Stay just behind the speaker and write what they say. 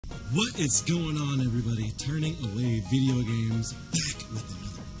What is going on, everybody? Turning away video games, back with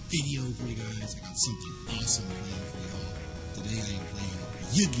another video for you guys. I got something awesome planned for y'all. Today I am playing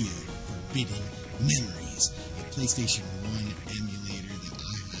Yu-Gi-Oh! Fobidden Memories, a PlayStation 1 emulator that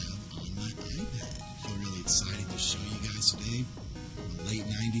I have on my iPad. I'm really excited to show you guys today. In the late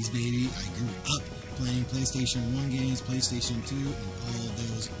 90s, baby, I grew up playing PlayStation 1 games, PlayStation 2, and all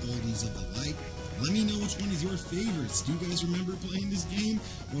those oldies of the like. Let me know which one is your favorites. Do you guys remember playing this game?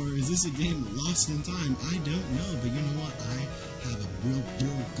 Or is this a game lost in time? I don't know, but you know what? I have a real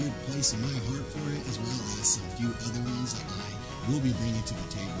good place in my heart for it, as well as some few other ones that I will be bringing to the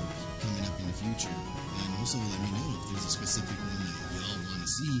table coming up in the future. And also let me know if there's a specific one that y'all want to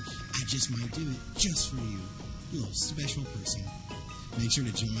see. I just might do it just for you. A little special person. Make sure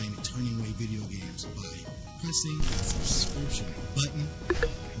to join Turning Away Video Games by pressing the subscription button at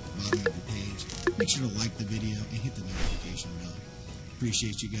the bottom of the page. Make sure to like the video and hit the notification bell.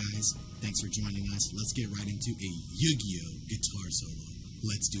 Appreciate you guys. Thanks for joining us. Let's get right into a Yu-Gi-Oh! Guitar solo.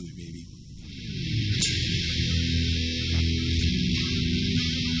 Let's do it, baby.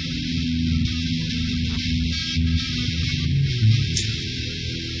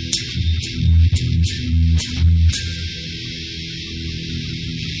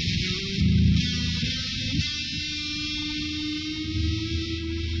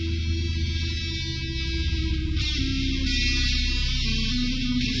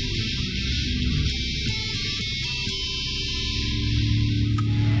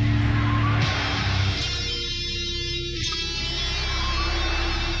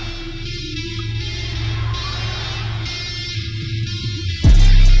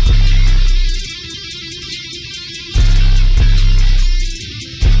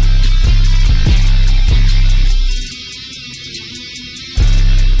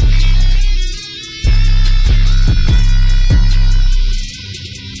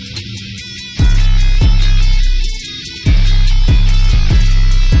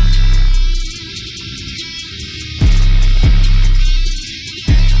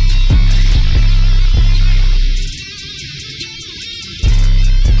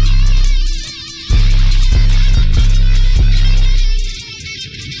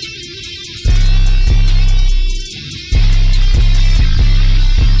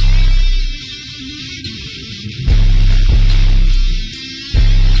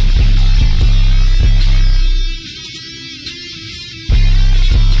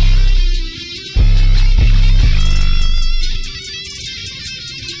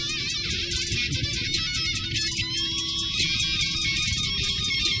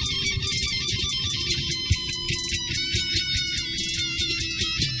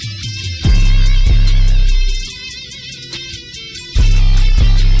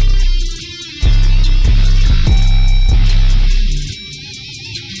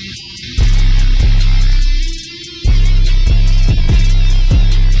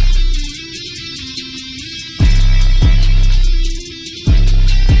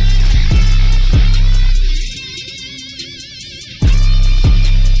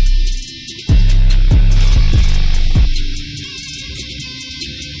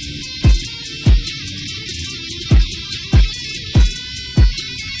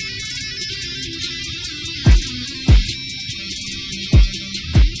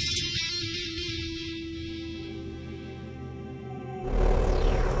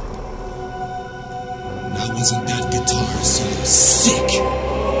 Wasn't that guitar so sick?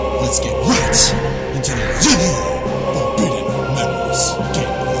 Let's get right into the Yu-Gi-Oh! Fobidden Memories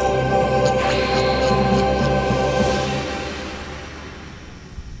gameplay.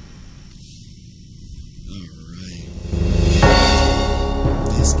 Alright.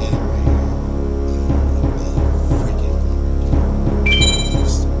 This game right here. Freaking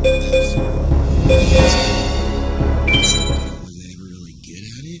was they ever really good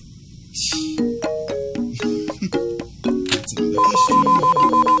at it? That's another question.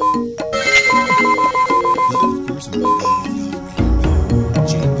 But of course, I'm going to go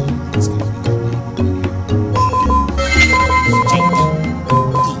JBone is going to be the name of the JBone.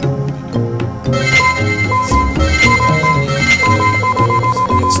 So the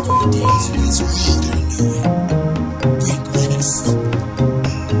next 3 days, you guys are all going to know it. Break rest.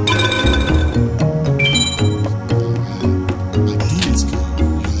 My duelist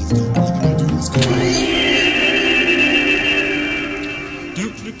code. You guys don't look at my duelist code.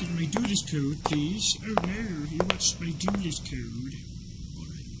 Don't look at my duelist code, please. Oh no, you watched my duelist code.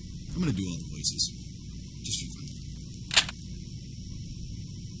 Alright, I'm gonna do all the voices. Just for fun.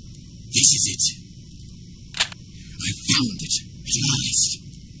 This is it. I found it, at last.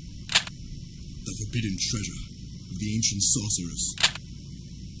 The forbidden treasure of the ancient sorceress.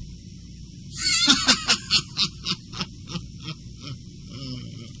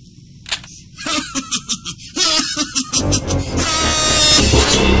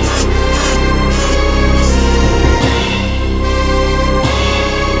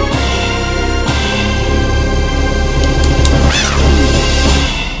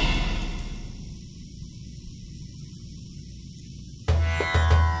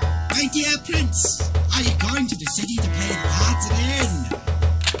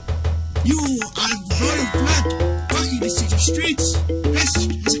 You are royal blood, walking the city streets. This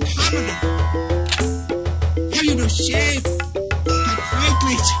is a comedy. Have you no shame? Quite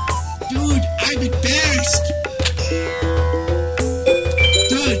frankly, dude, I'm embarrassed.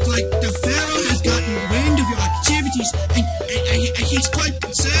 Dude, like, the Pharaoh has gotten wind of your activities, and he's quite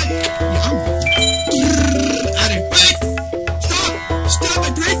concerned. Yeah, I'm out of wait! Stop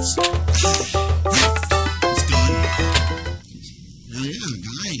it, Prince! It's gone. Oh yeah,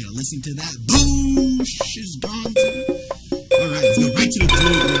 guy, you gotta listen to that. Boosh is gone too. Alright, let's go right to the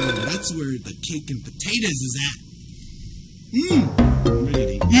food now. That's where the cake and potatoes is at. I'm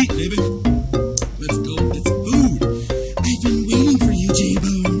ready to eat, baby. Let's go get some food. I've been waiting for you,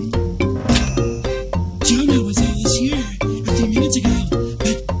 JBone. Jonah was almost here a few minutes ago,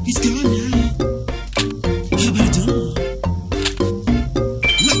 but he's gone now. How about a dog?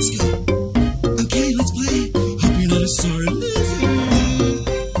 Let's go. Okay, let's play. Hope you're not a sore loser.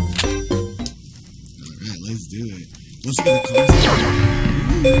 Alright, let's do it. Let's look at the cars.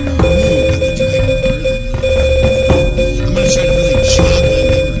 Ooh, got the dragon further. I'm gonna try to really jog my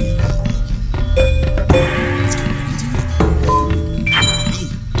memory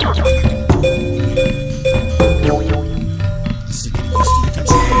about let's go. I'm still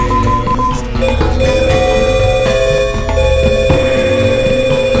getting used to the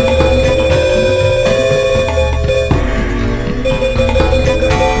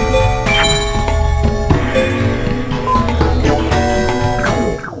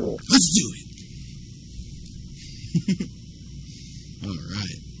Let's do it.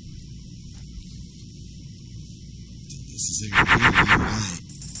 Alright. This is it. Alright.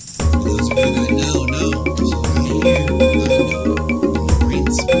 For those of you that know, this is right here. I know. In the green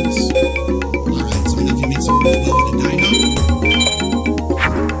space. Alright, so enough you make some robo with a dino.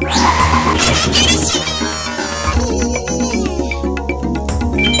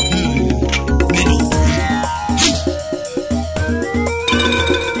 Middle.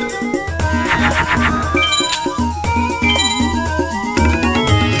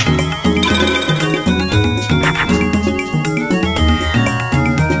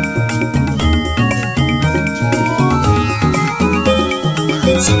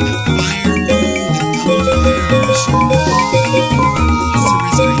 So that fire, that double fire, that's a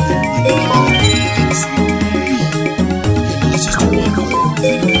risk right there. Like, okay, let's just do one fire.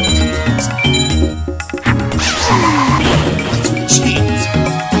 That's what chains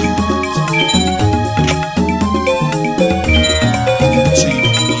are. Chain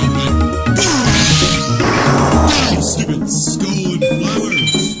of fire. Die, stupid skull and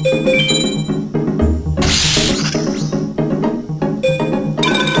flowers.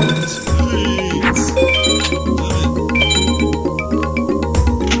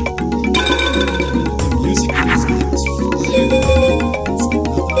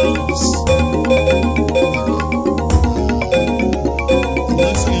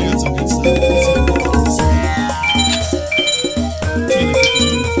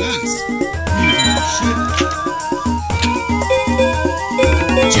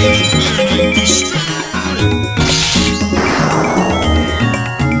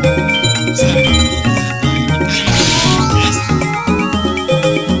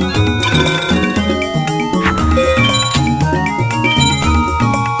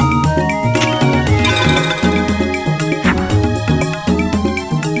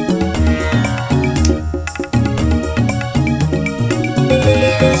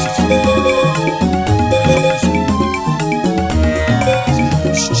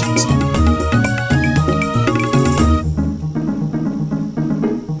 Shit.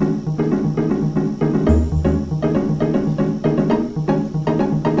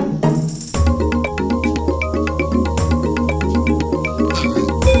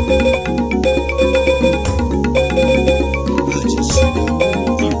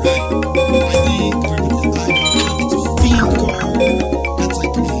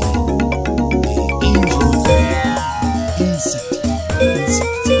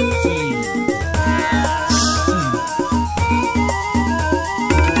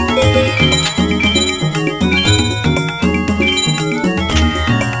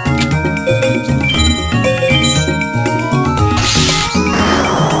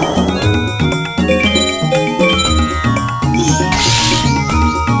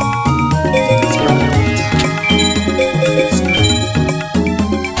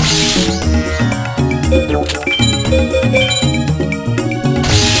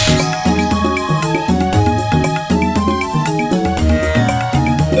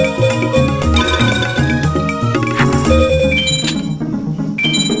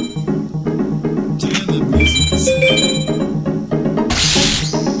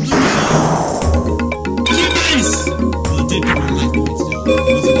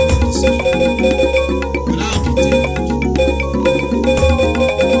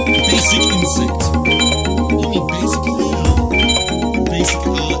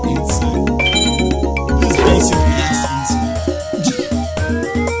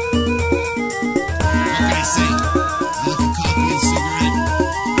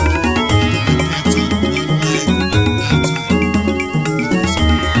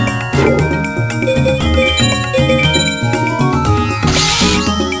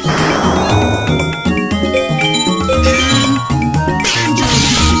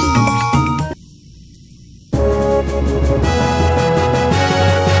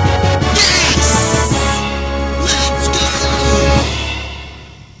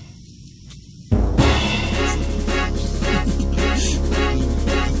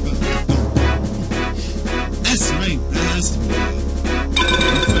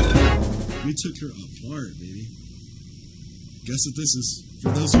 We took her apart, baby. Guess what this is?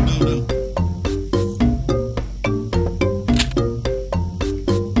 For those who don't know.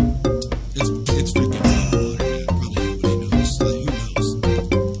 It's freaking water, man. Probably nobody knows. Who knows?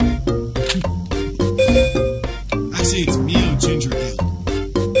 Actually, it's Mio Ginger Ale.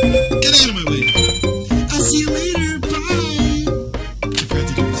 Get out of my way. I'll see you later. Bye. I forgot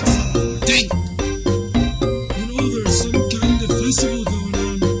to do this. Dang. You know, there's some kind of festival going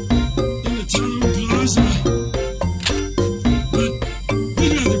on in the town plaza. But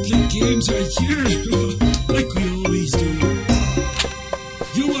we'd rather play games right here, like we always do.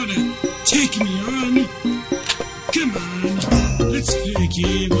 You wanna take me on? Come on, let's play a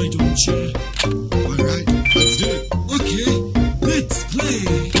game, why don't ya? Alright, let's do it. Okay, let's play.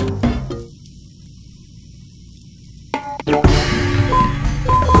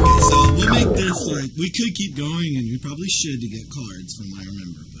 Okay, so we'll make this like, we could keep going and we probably should to get cards from what I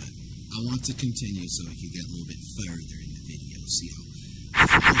remember, but I want to continue so we can get a little bit further in the video. See how.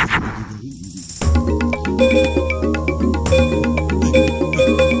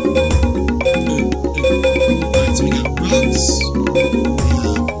 Alright, so we got rocks, we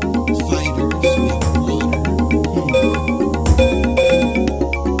have fighters, we have water.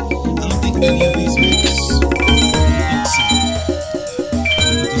 I don't think any of these makes sense.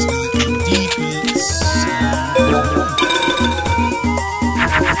 This guy got defense.